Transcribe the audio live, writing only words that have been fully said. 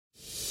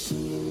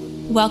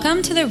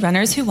Welcome to the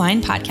Runners Who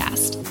Whine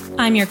podcast.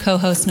 I'm your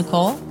co-host,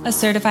 Nicole, a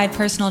certified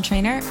personal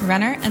trainer,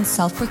 runner, and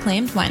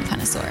self-proclaimed wine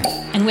connoisseur.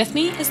 And with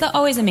me is the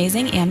always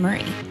amazing Anne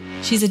Marie.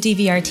 She's a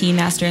DVRT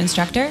master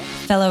instructor,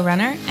 fellow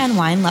runner, and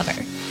wine lover.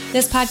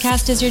 This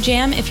podcast is your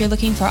jam if you're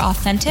looking for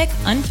authentic,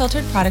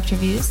 unfiltered product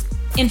reviews,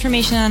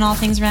 information on all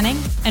things running,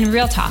 and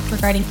real talk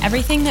regarding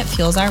everything that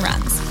fuels our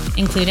runs,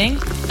 including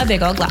a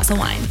big old glass of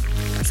wine.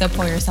 So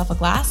pour yourself a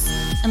glass,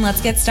 and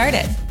let's get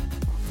started.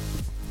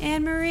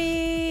 Anne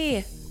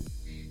Marie!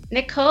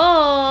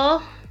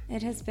 Nicole!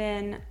 It has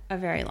been a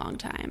very long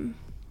time.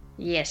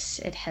 Yes,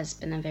 it has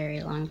been a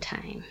very long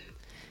time.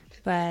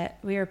 But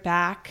we are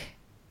back.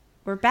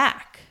 We're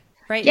back.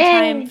 Right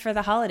Yay! in time for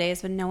the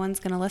holidays when no one's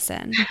going to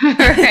listen.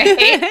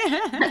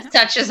 Right?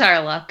 Such is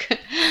our luck.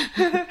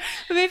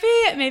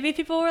 Maybe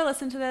people will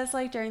listen to this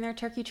like during their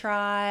turkey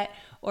trot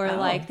or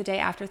like the day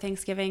after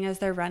Thanksgiving as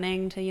they're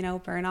running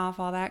to, burn off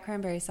all that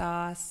cranberry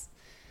sauce.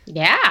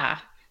 Yeah,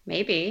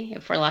 maybe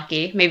if we're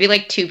lucky. Maybe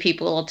like 2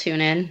 people will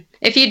tune in.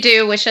 If you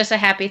do, wish us a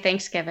happy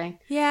Thanksgiving.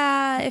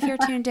 Yeah, if you're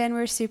tuned in,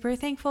 we're super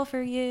thankful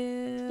for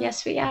you.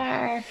 Yes, we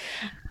are.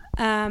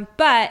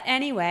 But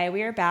anyway,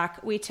 we are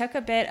back. We took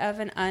a bit of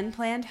an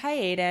unplanned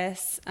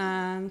hiatus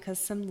because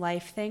some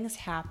life things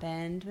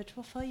happened, which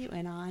we'll fill you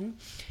in on.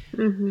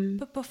 Mm-hmm.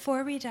 But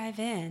before we dive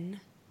in,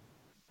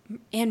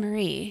 Anne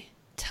Marie,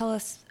 tell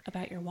us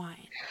about your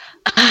wine.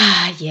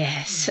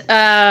 Yes.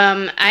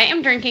 I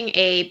am drinking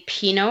a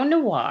Pinot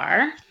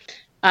Noir.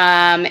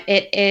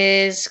 It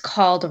is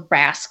called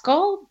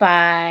Rascal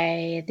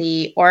by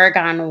the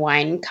Oregon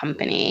Wine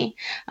Company.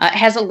 It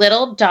has a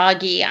little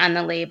doggy on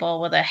the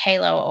label with a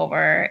halo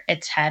over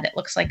its head. It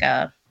looks like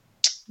a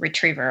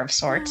retriever of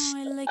sorts. Oh,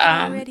 I like it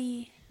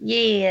already.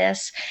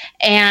 Yes.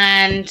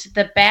 And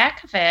the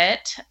back of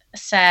it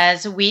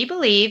says, "We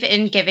believe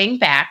in giving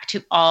back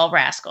to all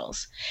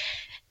rascals.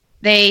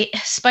 They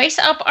spice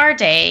up our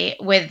day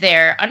with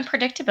their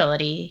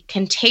unpredictability,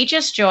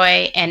 contagious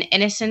joy, and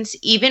innocence,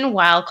 even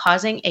while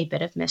causing a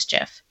bit of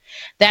mischief.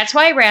 That's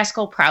why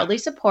Rascal proudly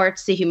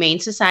supports the Humane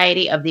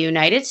Society of the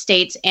United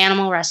States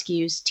Animal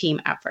Rescue's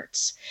team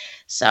efforts."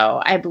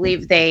 So I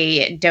believe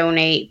they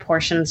donate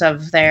portions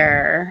of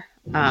their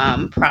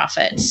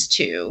profits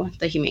to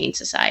the Humane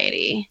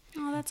Society.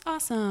 Oh, that's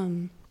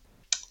awesome.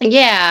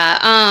 Yeah,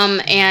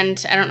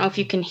 and I don't know if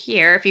you can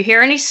hear. If you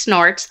hear any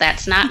snorts,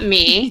 that's not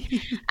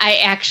me. I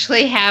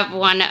actually have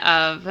one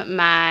of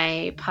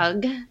my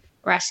pug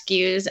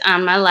rescues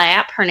on my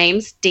lap. Her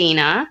name's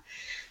Dina,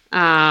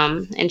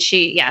 and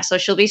so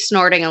she'll be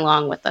snorting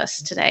along with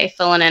us today,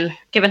 filling in,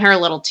 giving her a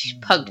little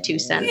pug 2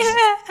 cents.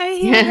 Yeah, I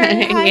hear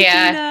her. Hi,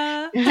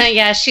 Yeah. Dina.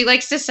 Yeah, she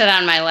likes to sit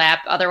on my lap.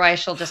 Otherwise,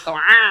 she'll just go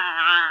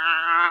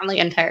the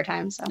entire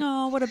time. So.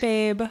 Oh, what a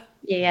babe.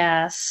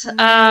 Yes.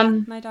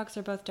 My dogs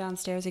are both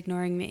downstairs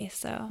ignoring me,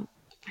 so.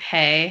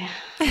 Hey,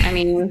 I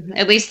mean,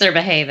 at least they're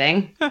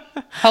behaving.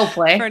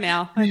 Hopefully. For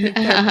now. I think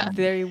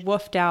they're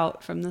woofed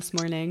out from this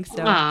morning,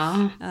 so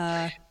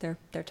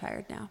they're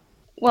tired now.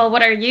 Well,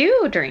 what are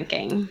you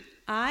drinking?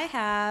 I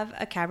have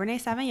a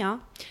Cabernet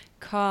Sauvignon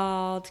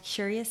called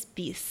Curious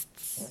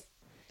Beasts.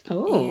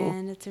 Oh.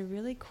 And it's a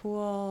really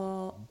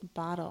cool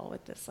bottle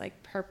with this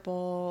like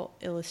purple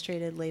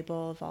illustrated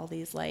label of all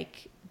these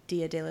like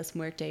Dia de los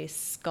Muertos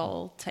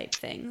skull type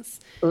things.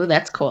 Oh,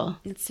 that's cool.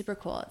 It's super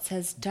cool. It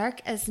says dark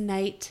as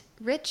night,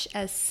 rich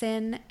as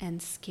sin,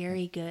 and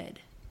scary good.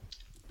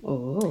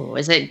 Oh,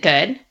 is it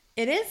good?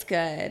 It is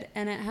good.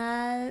 And it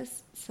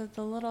has, so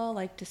the little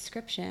like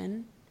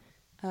description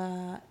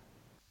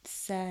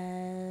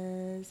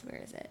says,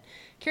 where is it?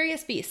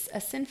 Curious Beasts,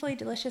 a sinfully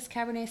delicious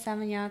Cabernet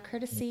Sauvignon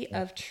courtesy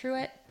of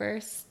Truett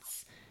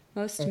Burst's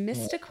most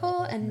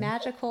mystical and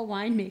magical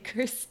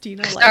winemakers.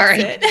 Dina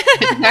likes it.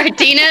 Sorry,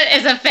 Dina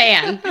is a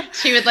fan.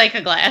 She would like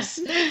a glass.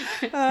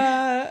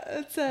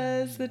 It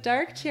says, the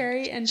dark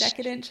cherry and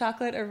decadent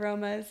chocolate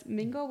aromas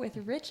mingle with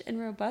rich and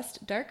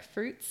robust dark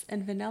fruits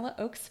and vanilla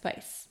oak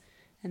spice.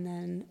 And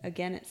then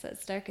again it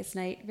says, dark as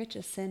night, rich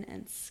as sin,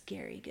 and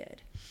scary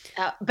good.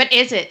 But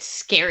is it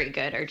scary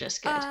good or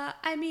just good?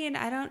 I mean,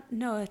 I don't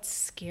know it's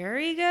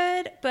scary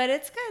good, but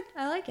it's good.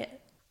 I like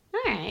it. All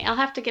right, I'll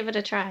have to give it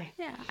a try.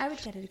 Yeah, I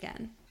would get it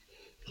again.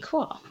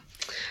 Cool.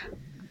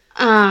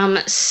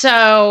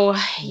 So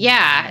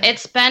yeah,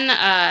 it's been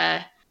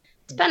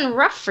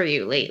rough for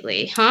you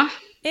lately, huh?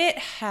 It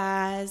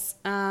has.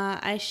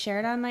 I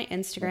shared on my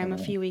Instagram a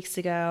few weeks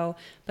ago,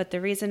 but the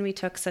reason we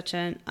took such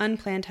an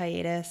unplanned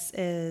hiatus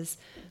is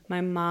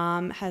my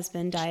mom has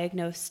been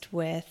diagnosed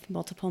with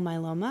multiple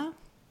myeloma,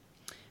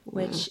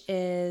 which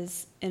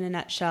is, in a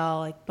nutshell,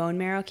 like bone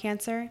marrow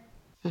cancer.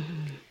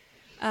 Mm-hmm.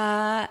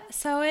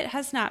 So it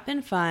has not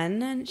been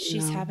fun, and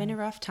she's having a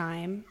rough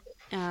time.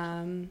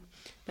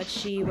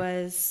 But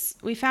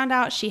we found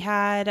out she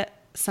had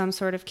some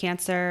sort of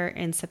cancer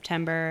in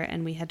September,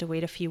 and we had to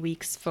wait a few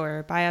weeks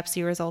for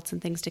biopsy results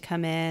and things to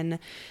come in.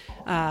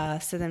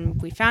 So then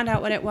we found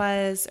out what it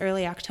was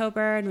early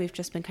October, and we've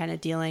just been kind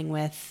of dealing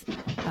with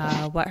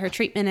what her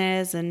treatment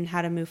is and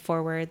how to move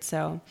forward.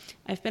 So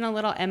I've been a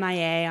little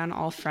MIA on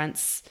all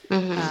fronts.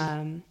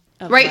 Mm-hmm.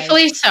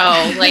 Rightfully life.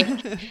 so, like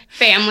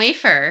family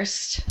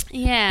first.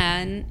 Yeah,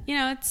 and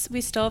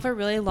we still have a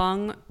really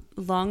long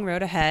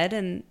road ahead,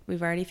 and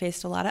we've already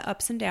faced a lot of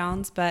ups and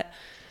downs, but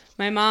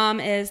my mom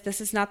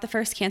this is not the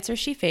first cancer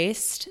she's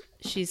faced.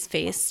 It's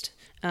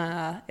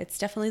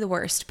definitely the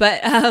worst,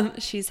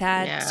 but she's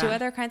had 2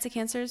 other kinds of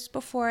cancers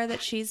before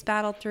that she's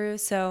battled through,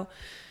 so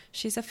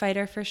she's a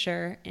fighter for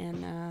sure,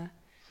 and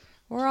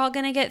we're all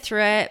gonna get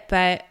through it,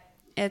 but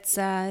it's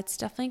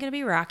definitely going to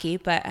be rocky,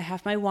 but I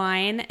have my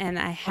wine and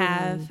I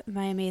have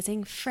my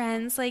amazing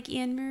friends like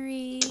Anne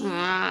Marie.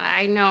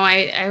 I know.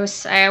 I always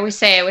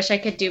say I wish I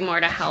could do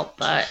more to help,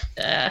 but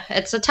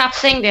it's a tough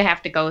thing to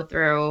have to go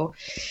through.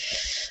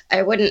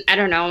 I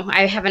don't know.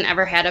 I haven't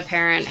ever had a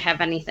parent have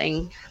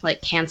anything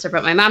like cancer,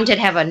 but my mom did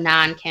have a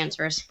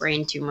non-cancerous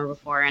brain tumor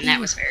before, and that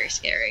was very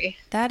scary.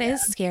 That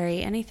is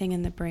scary. Anything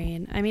in the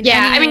brain. I mean,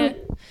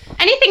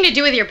 anything to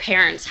do with your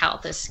parents'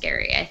 health is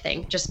scary, I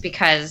think, just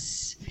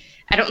because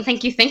I don't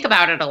think you think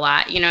about it a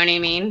lot, you know what I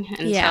mean?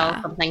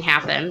 Until something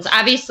happens.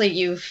 Obviously,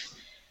 you've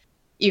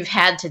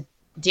had to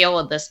deal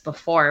with this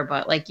before,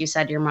 but like you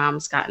said, your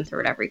mom's gotten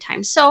through it every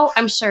time. So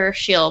I'm sure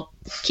she'll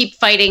keep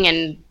fighting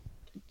and,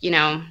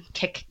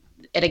 kick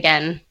it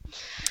again.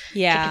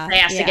 Yeah. Kick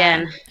its ass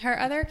again. Her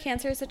other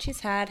cancers that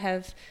she's had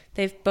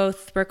they've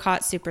both were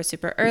caught super,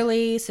 super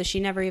early. So she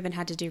never even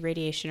had to do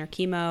radiation or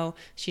chemo.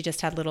 She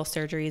just had little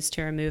surgeries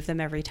to remove them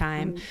every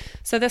time.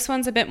 So this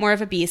one's a bit more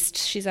of a beast.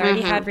 She's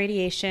already had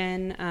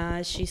radiation.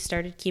 She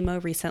started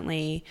chemo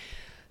recently.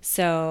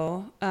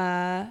 So,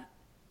 it's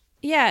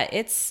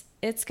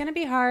going to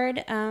be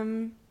hard.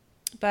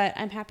 But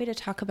I'm happy to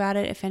talk about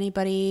it if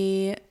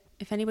anybody's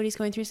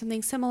going through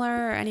something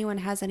similar or anyone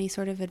has any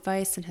sort of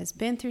advice and has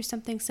been through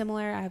something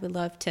similar. I would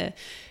love to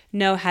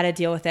know how to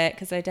deal with it,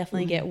 because I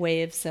definitely get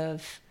waves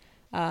of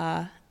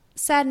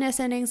sadness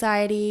and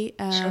anxiety.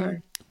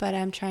 Sure. But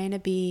I'm trying to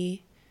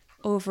be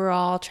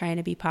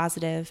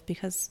positive,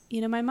 because,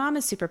 my mom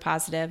is super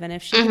positive, and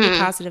if she can be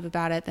positive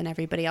about it, then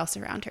everybody else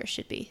around her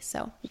should be.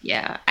 So,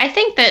 yeah, I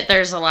think that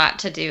there's a lot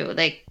to do,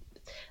 like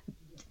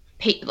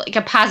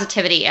a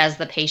positivity as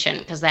the patient,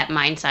 because that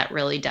mindset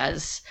really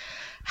does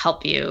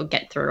help you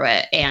get through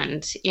it.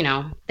 And,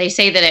 they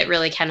say that it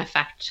really can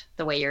affect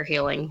the way your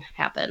healing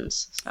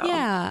happens. So.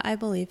 Yeah, I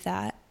believe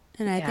that.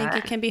 And I think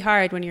it can be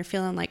hard when you're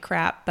feeling like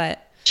crap,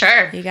 but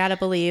sure, you got to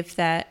believe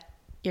that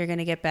you're going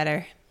to get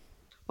better.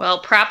 Well,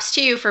 props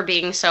to you for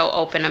being so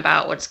open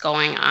about what's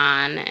going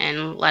on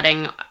and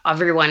letting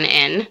everyone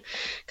in,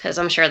 because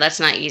I'm sure that's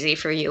not easy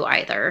for you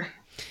either.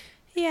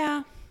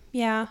 Yeah.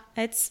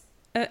 It's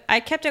I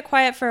kept it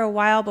quiet for a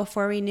while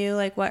before we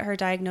knew what her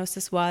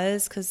diagnosis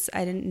was, because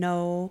I didn't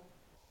know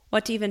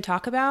what to even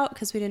talk about,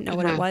 because we didn't know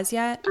what it was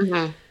yet.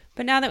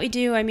 But now that we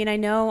do, I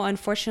know,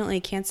 unfortunately,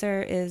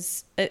 cancer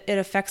it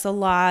affects a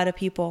lot of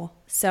people.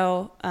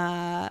 So,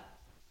 I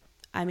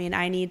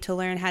need to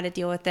learn how to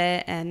deal with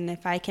it. And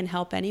if I can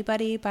help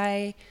anybody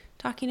by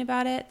talking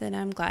about it, then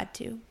I'm glad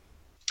to.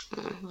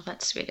 Oh, well,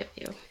 that's sweet of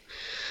you.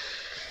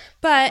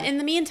 But in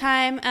the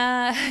meantime,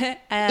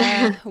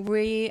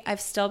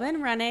 I've still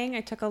been running.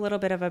 I took a little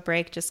bit of a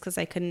break just because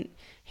I couldn't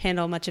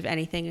handle much of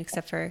anything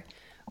except for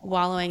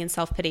wallowing in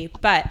self-pity.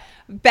 But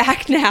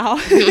back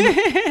now,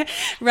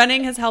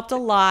 running has helped a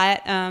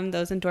lot,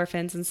 those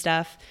endorphins and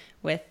stuff,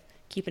 with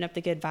keeping up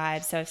the good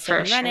vibes. So I've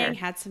still been running,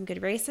 had some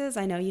good races.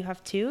 I know you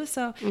have too.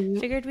 So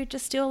figured we'd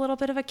just do a little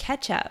bit of a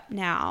catch-up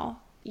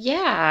now.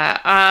 Yeah.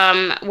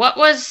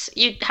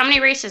 How many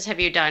races have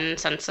you done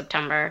since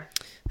September?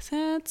 So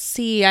let's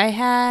see. I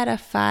had a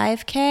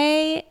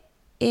 5K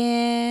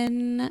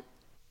in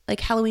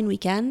Halloween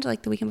weekend,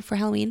 the weekend before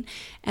Halloween,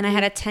 and I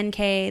had a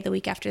 10K the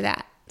week after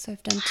that. So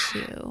I've done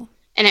 2.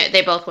 And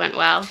they both went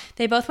well?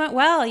 They both went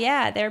well,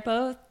 yeah. They're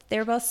both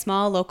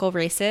small local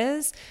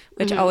races,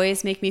 which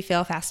always make me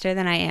feel faster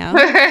than I am.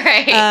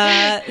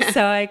 Right.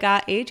 So I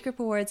got age group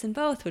awards in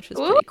both, which was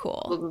pretty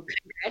cool.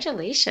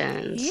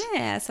 Congratulations.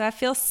 Yeah, so I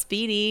feel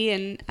speedy,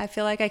 and I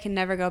feel like I can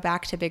never go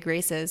back to big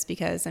races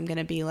because I'm going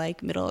to be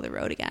middle of the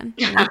road again.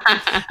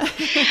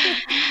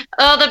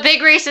 Well, the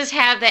big races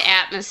have the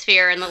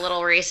atmosphere, and the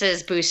little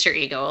races boost your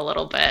ego a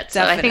little bit.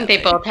 So I think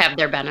they both have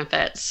their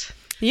benefits.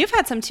 You've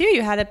had some too.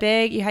 You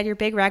had your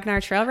big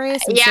Ragnar Trail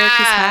race and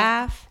Syracuse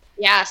Half.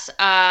 Yes,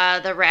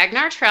 the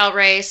Ragnar Trail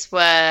race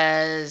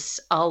was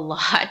a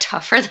lot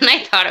tougher than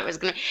I thought it was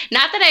going to be.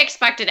 Not that I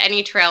expected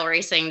any trail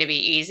racing to be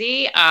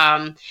easy.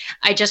 I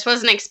just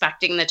wasn't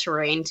expecting the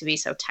terrain to be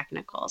so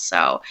technical.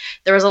 So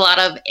there was a lot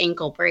of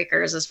ankle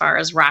breakers as far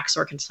as rocks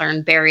were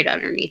concerned, buried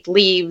underneath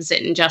leaves,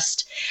 and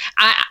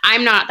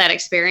I'm not that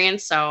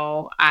experienced,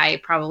 so I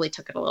probably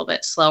took it a little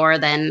bit slower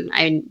than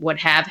I would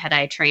have had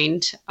I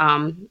trained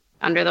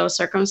under those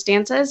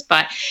circumstances.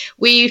 But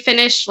we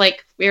finished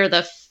we were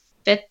the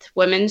 5th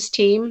women's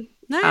team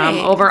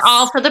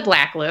overall for the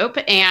Black Loop.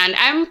 And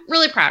I'm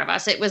really proud of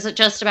us. It was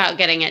just about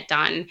getting it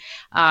done.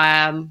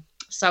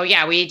 So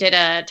yeah, we did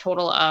a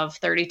total of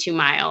 32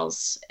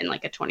 miles in a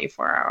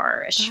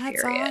 24-hour-ish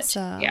period. That's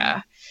awesome.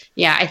 Yeah.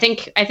 I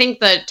think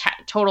the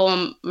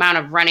total amount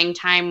of running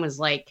time was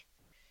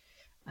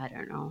I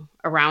don't know,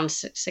 around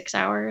 6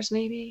 hours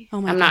maybe.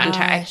 Oh my I'm not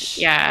entirely. gosh.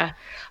 Yeah.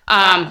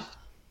 Wow.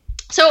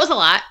 So it was a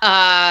lot.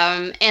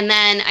 And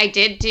then I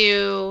did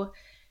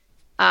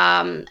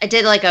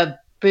like a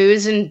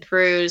Booze and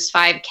Brews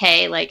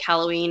 5K, like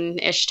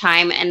Halloween-ish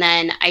time. And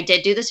then I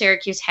did do the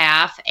Syracuse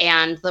half,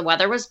 and the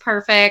weather was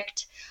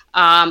perfect.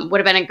 Would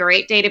have been a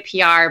great day to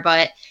PR,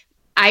 but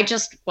I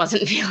just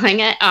wasn't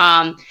feeling it.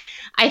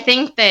 I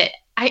think that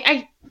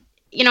I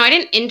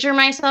didn't injure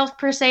myself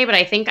per se, but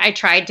I think I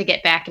tried to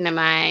get back into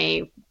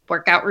my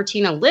workout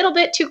routine a little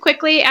bit too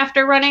quickly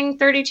after running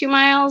 32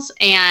 miles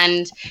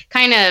and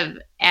kind of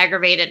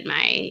aggravated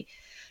my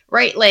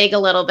right leg a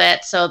little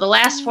bit. So the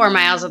last 4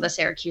 miles of the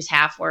Syracuse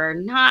half were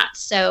not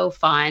so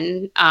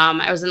fun.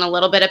 I was in a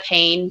little bit of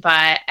pain,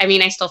 but I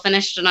mean, I still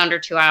finished in under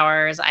 2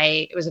 hours.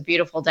 It was a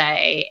beautiful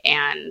day,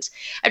 and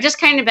I've just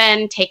kind of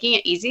been taking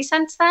it easy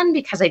since then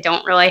because I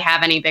don't really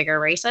have any bigger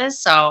races.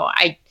 So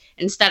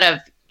instead of,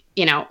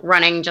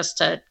 running just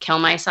to kill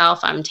myself,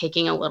 I'm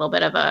taking a little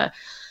bit of a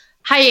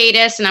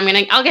hiatus, and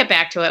I'll get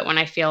back to it when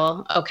I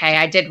feel okay.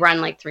 I did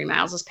run like 3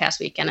 miles this past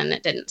weekend and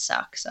it didn't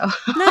suck. So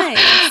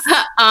Nice.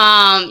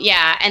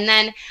 yeah. And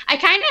then I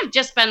kind of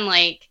just been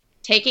like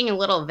taking a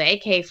little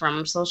vacay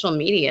from social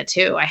media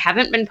too. I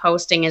haven't been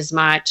posting as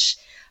much.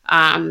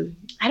 I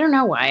don't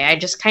know why. I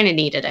just kind of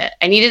needed it.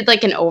 I needed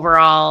like an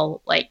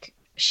overall like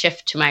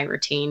shift to my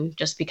routine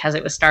just because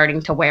it was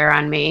starting to wear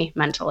on me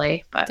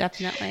mentally. But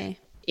Definitely.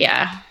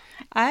 yeah.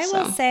 I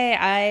will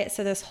say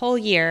so this whole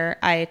year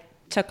I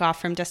took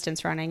off from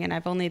distance running, and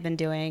I've only been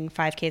doing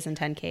 5Ks and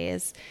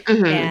 10Ks.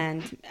 Mm-hmm.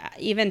 And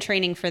even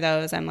training for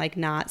those, I'm like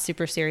not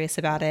super serious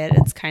about it.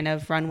 It's kind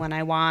of run when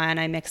I want.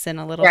 I mix in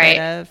a little bit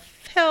of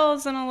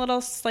hills and a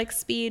little like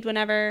speed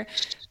whenever,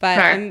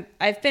 but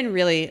I've been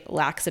really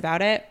lax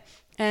about it,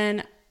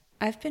 and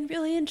I've been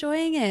really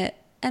enjoying it.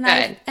 And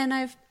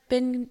I've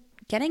been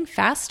getting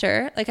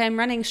faster. Like I'm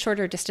running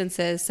shorter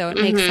distances, so it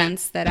makes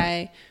sense that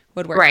I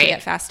would work to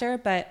get faster.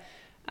 But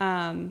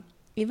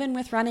even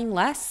with running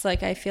less,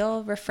 like I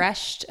feel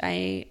refreshed.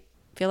 I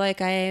feel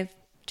like I'm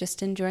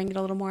just enjoying it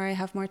a little more. I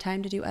have more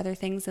time to do other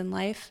things in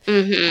life.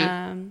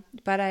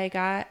 But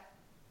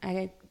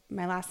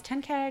my last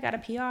 10K, I got a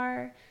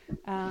PR.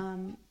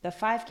 The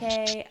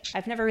 5K,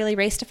 I've never really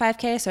raced a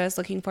 5K, so I was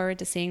looking forward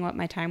to seeing what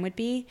my time would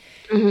be.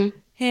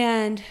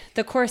 And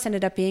the course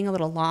ended up being a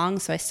little long,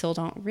 so I still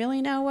don't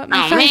really know what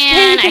my 5K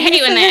man, I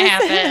hate when that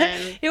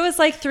happens. It was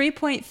like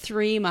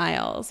 3.3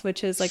 miles,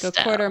 which is like a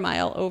quarter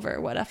mile over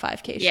what a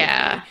 5K should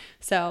be.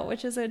 So,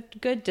 which is a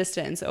good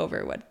distance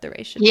over what the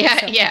race should be.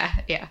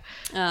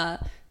 So,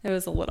 it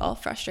was a little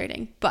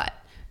frustrating, but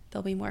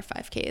there'll be more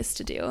 5Ks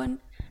to do and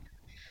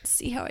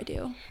see how I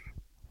do.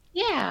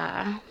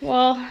 Yeah.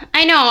 Well,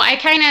 I know. I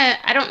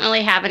don't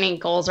really have any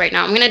goals right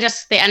now. I'm going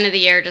to the end of the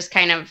year, just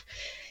kind of,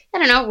 I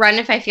don't know, run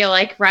if I feel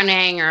like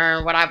running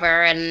or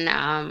whatever. And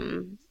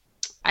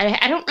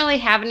I don't really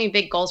have any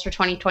big goals for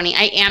 2020.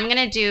 I am going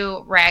to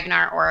do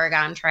Ragnar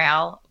Oregon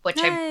Trail,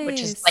 which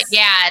is like,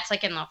 it's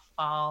like in the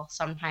fall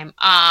sometime.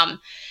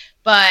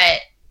 But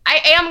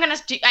I am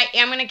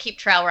going to keep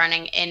trail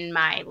running in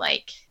my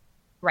like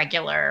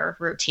regular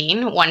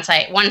routine once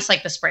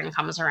like the spring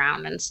comes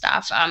around and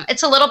stuff.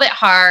 It's a little bit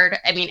hard.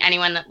 I mean,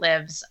 anyone that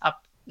lives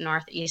up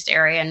northeast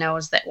area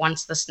knows that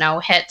once the snow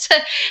hits,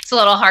 it's a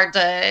little hard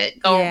to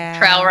go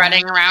trail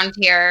running around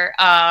here.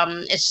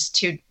 It's just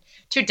too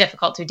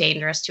difficult, too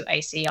dangerous, too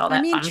icy, all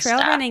that fun trail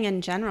stuff. Running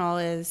in general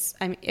it's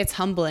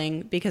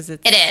humbling because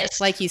it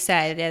is. Like you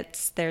said,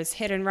 there's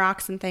hidden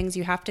rocks and things.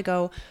 You have to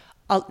go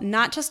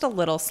not just a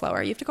little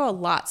slower. You have to go a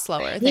lot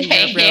slower than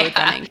your road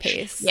running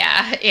pace.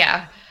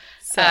 Yeah.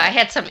 So I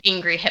had some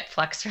angry hip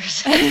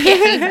flexors at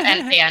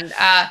the end.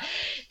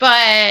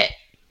 But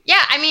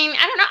yeah, I mean,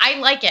 I don't know. I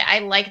like it. I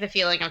like the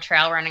feeling of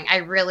trail running. I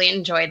really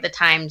enjoyed the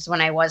times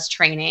when I was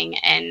training,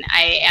 and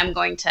I am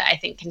going to, I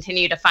think,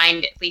 continue to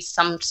find at least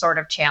some sort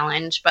of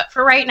challenge. But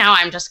for right now,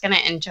 I'm just going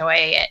to enjoy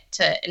it.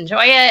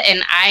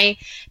 And I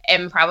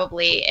am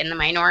probably in the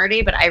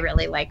minority, but I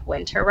really like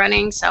winter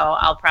running. So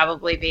I'll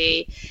probably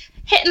be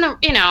hitting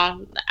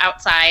the,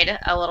 outside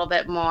a little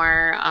bit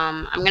more.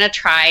 I'm going to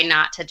try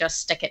not to just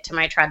stick it to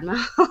my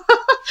treadmill,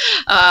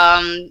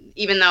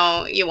 even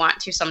though you want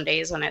to some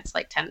days when it's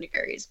like 10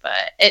 degrees,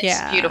 but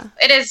it's beautiful.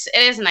 It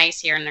is nice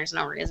here, and there's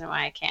no reason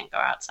why I can't go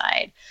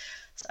outside.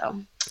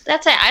 So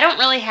that's it. I don't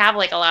really have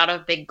like a lot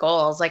of big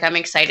goals. Like I'm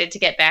excited to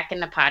get back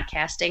into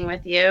podcasting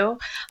with you.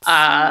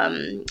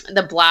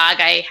 The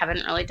blog I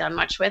haven't really done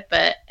much with,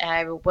 but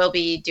I will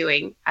be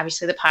doing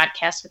obviously the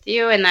podcast with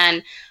you. And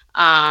then,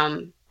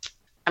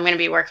 I'm going to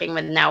be working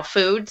with Now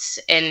Foods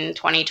in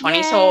 2020.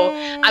 Yay. So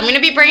I'm going to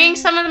be bringing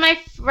some of my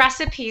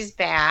recipes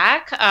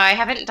back. I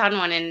haven't done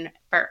one in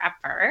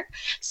forever.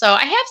 So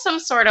I have some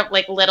sort of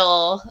like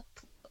little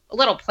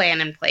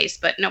plan in place,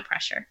 but no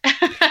pressure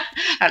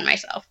on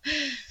myself.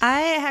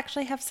 I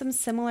actually have some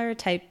similar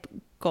type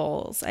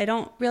goals. I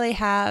don't really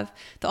have,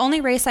 the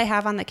only race I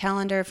have on the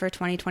calendar for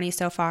 2020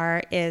 so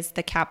far is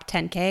the CAP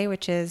 10K,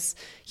 which is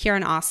here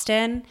in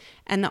Austin.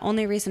 And the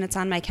only reason it's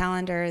on my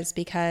calendar is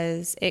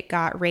because it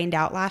got rained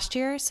out last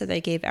year. So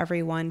they gave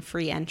everyone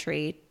free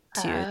entry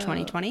to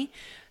 2020.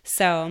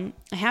 So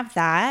I have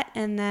that.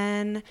 And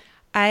then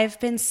I've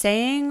been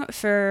saying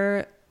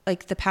for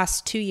like the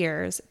past 2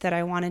 years that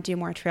I want to do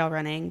more trail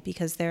running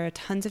because there are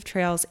tons of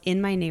trails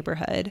in my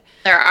neighborhood.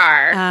 There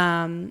are.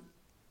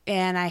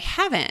 And I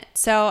haven't.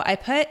 So I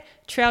put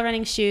trail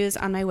running shoes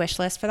on my wish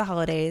list for the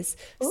holidays.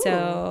 Ooh.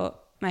 So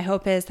my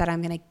hope is that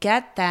I'm going to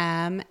get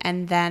them,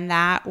 and then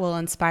that will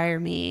inspire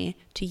me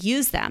to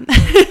use them.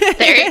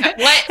 There you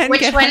go.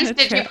 Which ones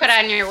did you put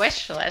on your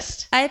wish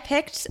list? I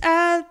picked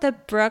the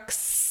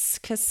Brooks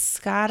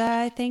Cascada,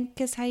 I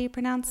think is how you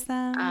pronounce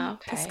them. Oh,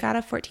 okay.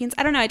 Cascada 14s.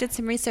 I don't know. I did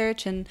some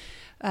research, and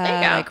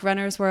like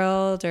Runner's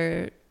World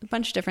or a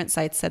bunch of different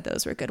sites said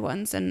those were good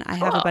ones. And I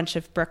have a bunch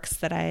of Brooks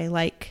that I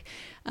like.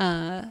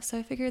 So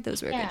I figured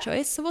those were a good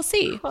choice. So we'll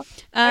see. Cool.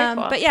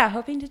 But yeah,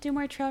 hoping to do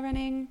more trail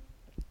running.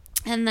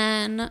 And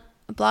then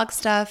blog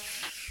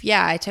stuff.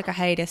 Yeah, I took a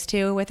hiatus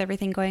too with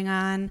everything going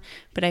on.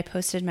 But I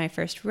posted my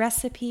first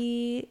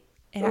recipe.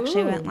 It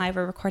actually went live.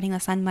 We're recording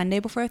this on Monday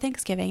before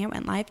Thanksgiving. It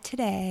went live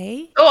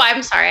today. Oh,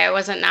 I'm sorry. I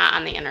wasn't not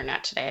on the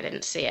internet today. I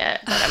didn't see it,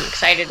 but I'm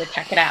excited to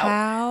check it out.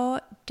 How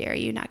dare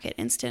you not get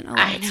instant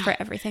alerts for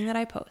everything that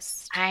I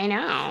post? I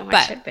know. But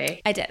I should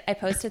be. I did. I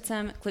posted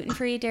some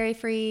gluten-free,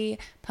 dairy-free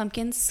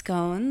pumpkin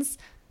scones.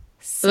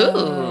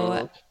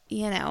 So,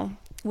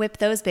 whip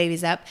those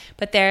babies up.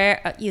 But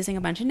they're using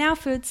a bunch of Now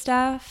Food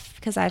stuff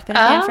because I've been a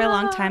fan for a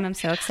long time. I'm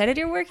so excited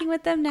you're working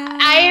with them now.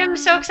 I am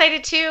so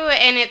excited too.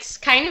 And it's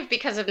kind of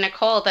because of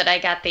Nicole that I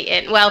got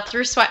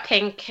through Sweat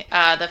Pink,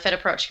 the Fit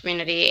Approach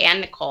community,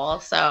 and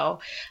Nicole. So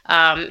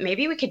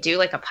maybe we could do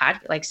like a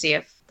see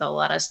if they'll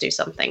let us do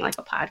something like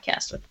a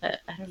podcast with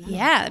it. I don't know.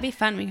 Yeah, that'd be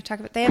fun. We can talk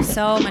about, they have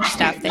so much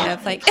stuff. They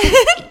have like,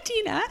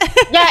 Tina.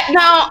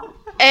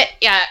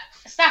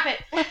 Stop it.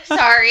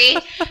 Sorry.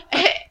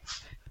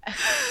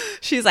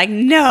 She's like,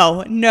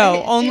 no,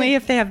 only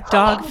if they have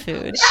dog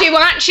food.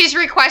 She's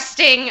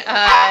requesting,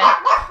 stop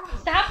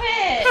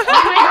it. Oh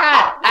my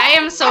God. I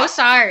am so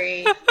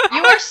sorry.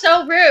 You are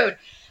so rude.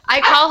 I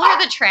call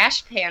her the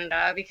trash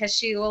panda because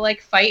she will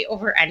like fight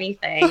over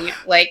anything.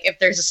 Like if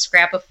there's a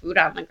scrap of food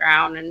on the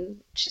ground, and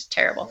she's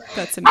terrible.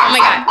 That's amazing. Oh my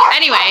God.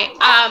 Anyway,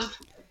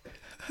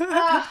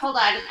 hold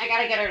on. I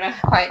gotta get her to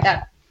quiet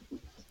down.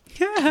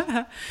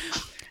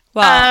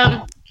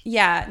 Well,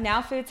 yeah,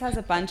 Now Foods has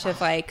a bunch of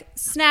like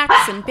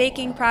snacks and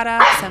baking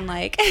products and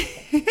like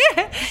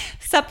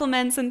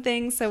supplements and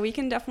things. So we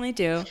can definitely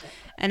do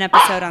an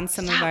episode on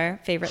some of our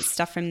favorite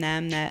stuff from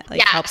them that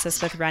like helps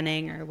us with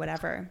running or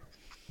whatever.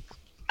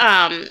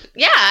 And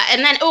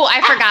then,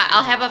 I forgot.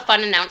 I'll have a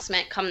fun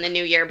announcement come the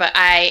new year, but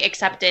I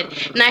accepted,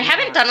 and I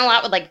haven't done a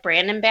lot with like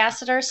brand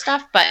ambassador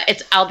stuff,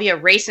 but I'll be a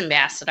race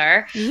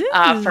ambassador,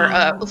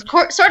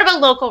 for sort of a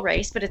local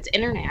race, but it's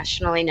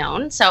internationally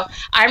known. So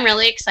I'm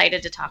really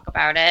excited to talk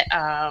about it,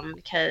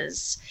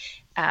 because,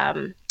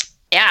 I've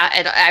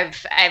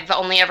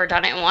only ever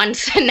done it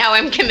once, and now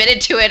I'm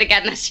committed to it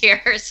again this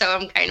year. So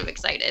I'm kind of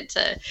excited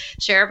to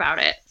share about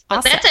it. But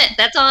awesome. That's it.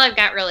 That's all I've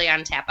got really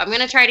on tap. I'm going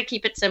to try to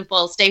keep it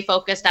simple, stay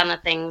focused on the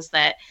things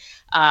that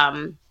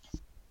I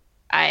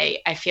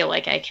feel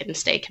like I can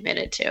stay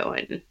committed to.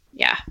 And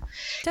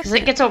because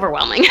it gets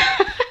overwhelming.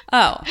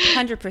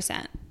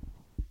 100%.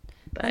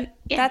 But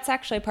that's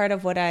actually part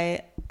of what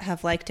I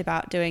have liked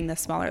about doing the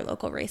smaller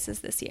local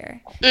races this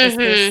year. Is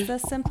there's the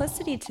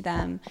simplicity to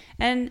them.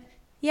 And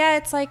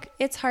it's like,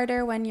 it's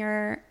harder when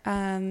you're,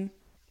 when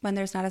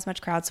there's not as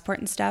much crowd support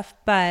and stuff,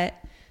 but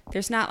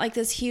there's not like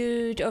this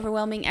huge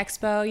overwhelming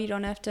expo. You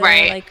don't have to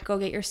like go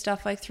get your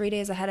stuff like 3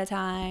 days ahead of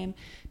time.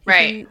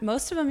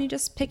 Most of them, you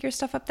just pick your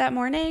stuff up that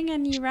morning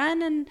and you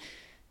run and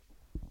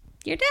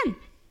you're done.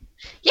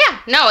 Yeah,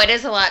 no, it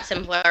is a lot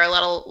simpler, a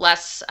little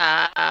less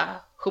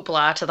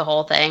hoopla to the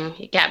whole thing.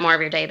 You get more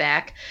of your day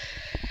back.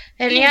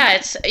 And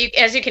it's,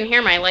 as you can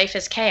hear, my life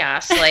is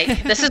chaos.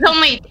 Like, this is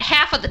only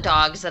half of the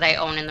dogs that I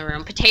own in the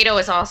room. Potato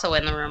is also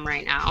in the room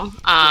right now.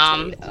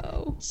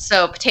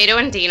 So Potato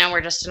and Dina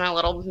were just in a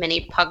little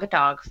mini pug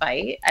dog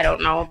fight. I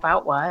don't know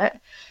about what.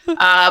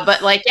 But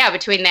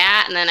between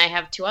that and then I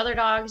have 2 other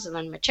dogs and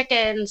then my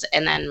chickens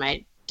and then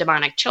my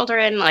demonic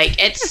children.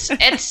 Like, it's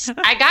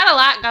I got a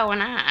lot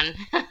going on.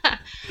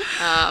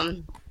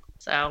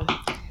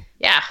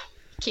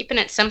 Keeping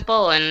it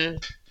simple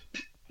and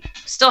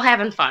still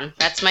having fun.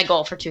 That's my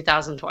goal for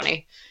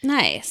 2020.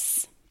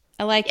 Nice.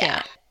 I like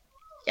it.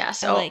 Yeah,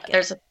 so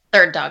there's a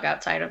 3rd dog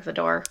outside of the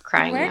door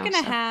crying. We're going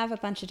to have a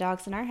bunch of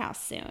dogs in our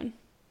house soon.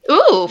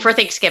 Ooh, for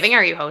Thanksgiving,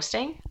 are you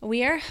hosting?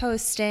 We are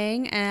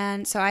hosting,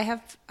 and so I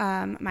have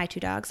my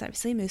 2 dogs,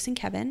 obviously, Moose and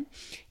Kevin,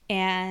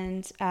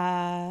 and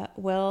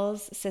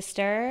Will's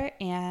sister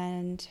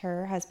and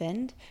her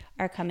husband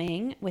are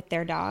coming with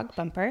their dog,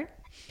 Bumper.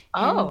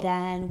 Oh. And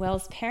then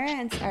Will's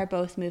parents are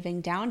both moving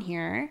down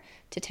here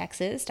to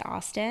Texas, to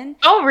Austin.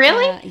 Oh,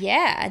 really?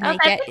 And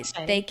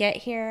they get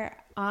here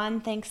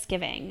on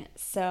Thanksgiving.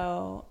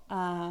 So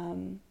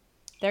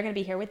they're going to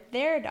be here with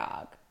their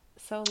dog.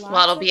 So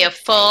it'll be a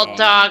full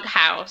dog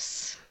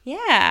house.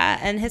 Yeah,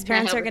 and his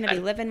parents are going to be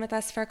living with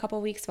us for a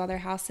couple weeks while their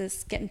house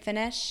is getting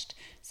finished.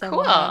 So cool.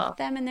 We'll have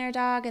them and their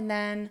dog, and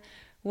then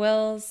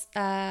Will's,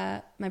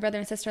 my brother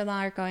and sister-in-law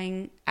are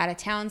going out of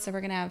town, so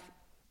we're going to have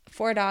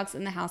 4 dogs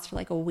in the house for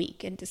like a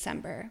week in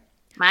December.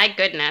 My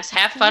goodness,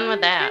 have fun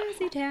with that.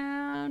 Crazy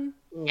town.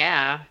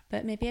 Yeah.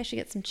 But maybe I should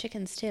get some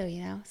chickens too,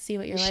 see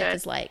what your life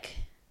is like.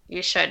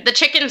 You should. The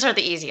chickens are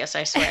the easiest,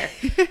 I swear.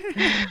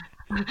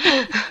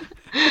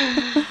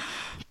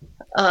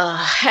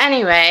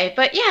 Anyway,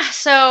 but yeah,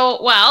 so,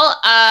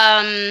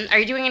 are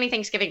you doing any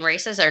Thanksgiving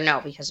races or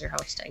no, because you're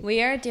hosting?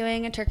 We are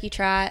doing a turkey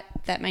trot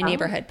that my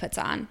neighborhood puts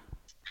on.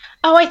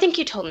 Oh, I think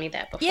you told me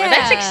that before. Yeah,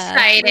 that's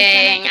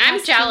exciting.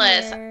 I'm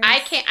jealous.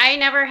 I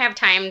never have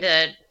time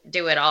to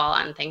do it all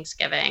on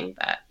Thanksgiving,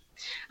 but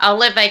I'll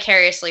live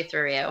vicariously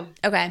through you.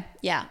 Okay.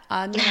 Yeah.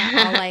 I'll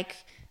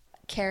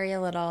carry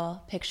a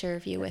little picture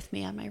of you with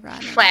me on my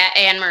run. Flat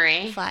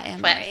Anne-Marie. Flat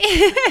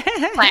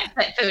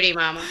foodie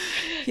mama.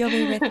 You'll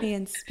be with me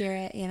in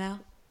spirit,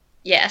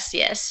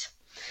 Yes.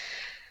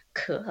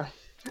 Cool.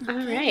 All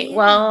right. Yeah.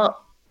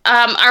 Well,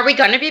 are we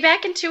going to be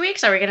back in 2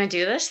 weeks? Are we going to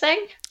do this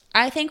thing?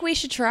 I think we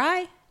should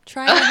try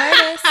our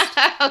hardest.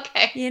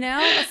 Okay.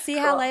 Let's see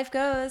how life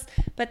goes.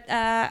 But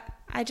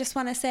I just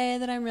want to say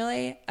that I'm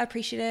really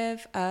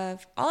appreciative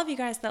of all of you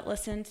guys that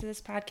listen to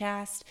this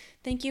podcast.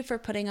 Thank you for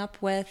putting up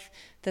with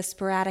the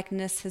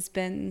sporadicness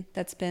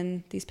that's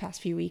been these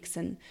past few weeks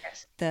and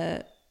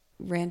the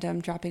random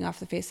dropping off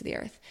the face of the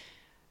earth.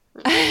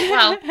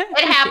 Well,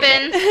 it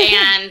happens,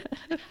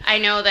 and I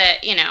know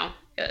that,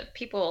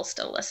 people will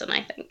still listen,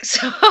 I think.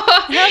 So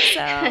I hope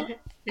so.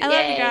 I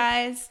love you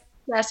guys.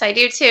 Yes, I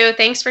do too.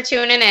 Thanks for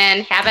tuning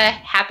in. Have a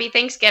happy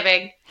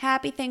Thanksgiving.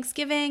 Happy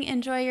Thanksgiving.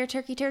 Enjoy your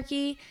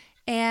turkey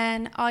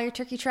and all your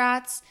turkey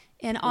trots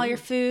and all your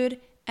food.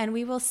 And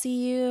we will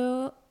see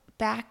you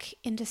back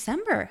in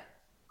December.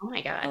 Oh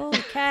my God. Holy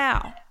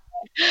cow.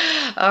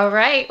 All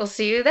right. We'll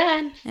see you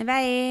then.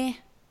 Bye.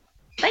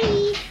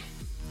 Bye.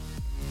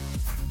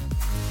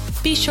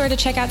 Be sure to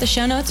check out the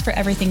show notes for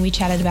everything we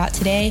chatted about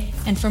today.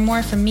 And for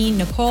more from me,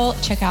 Nicole,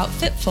 check out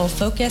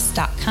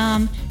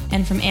fitfulfocus.com.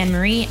 And from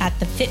Anne-Marie at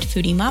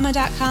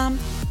thefitfoodiemama.com.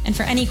 And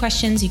for any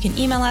questions, you can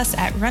email us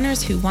at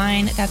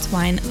runnerswhowine, that's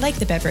wine like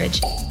the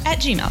beverage,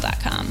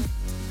 @gmail.com.